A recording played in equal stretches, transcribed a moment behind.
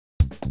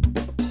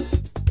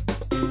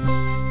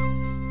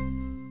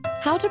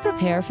How to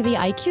prepare for the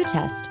IQ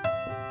test.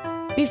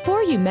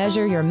 Before you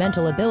measure your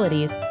mental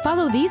abilities,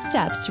 follow these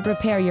steps to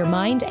prepare your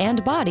mind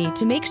and body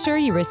to make sure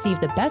you receive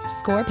the best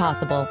score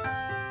possible.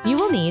 You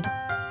will need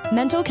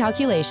mental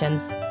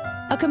calculations,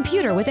 a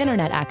computer with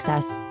internet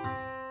access,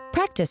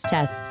 practice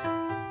tests,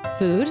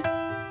 food,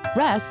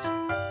 rest,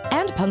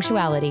 and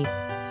punctuality.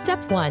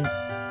 Step 1.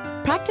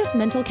 Practice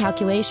mental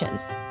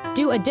calculations.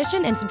 Do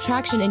addition and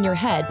subtraction in your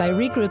head by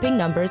regrouping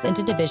numbers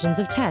into divisions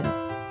of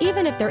 10.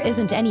 Even if there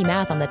isn't any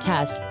math on the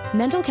test,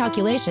 mental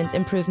calculations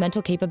improve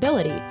mental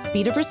capability,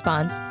 speed of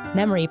response,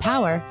 memory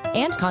power,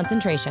 and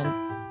concentration.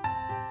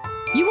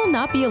 You will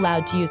not be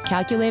allowed to use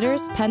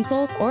calculators,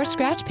 pencils, or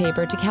scratch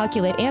paper to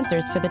calculate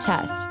answers for the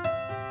test.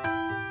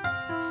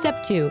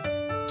 Step 2.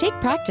 Take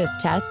practice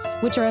tests,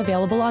 which are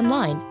available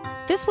online.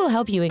 This will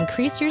help you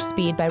increase your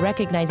speed by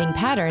recognizing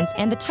patterns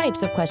and the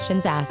types of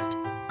questions asked.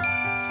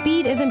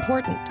 Speed is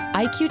important.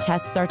 IQ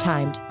tests are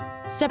timed.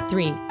 Step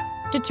 3.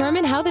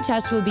 Determine how the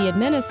test will be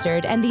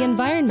administered and the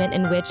environment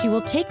in which you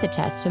will take the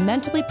test to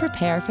mentally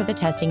prepare for the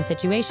testing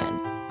situation.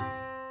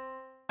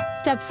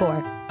 Step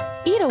 4.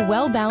 Eat a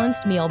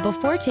well-balanced meal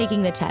before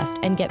taking the test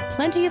and get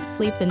plenty of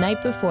sleep the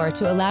night before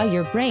to allow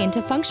your brain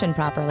to function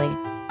properly.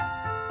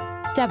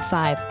 Step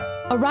 5.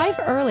 Arrive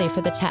early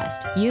for the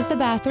test, use the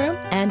bathroom,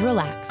 and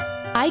relax.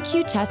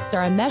 IQ tests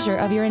are a measure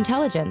of your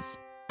intelligence.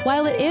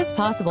 While it is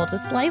possible to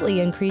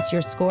slightly increase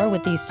your score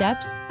with these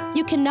steps,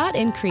 you cannot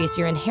increase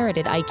your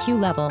inherited IQ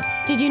level.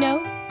 Did you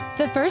know?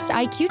 The first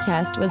IQ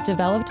test was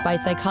developed by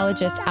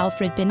psychologist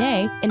Alfred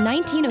Binet in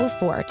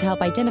 1904 to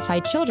help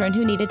identify children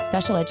who needed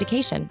special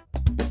education.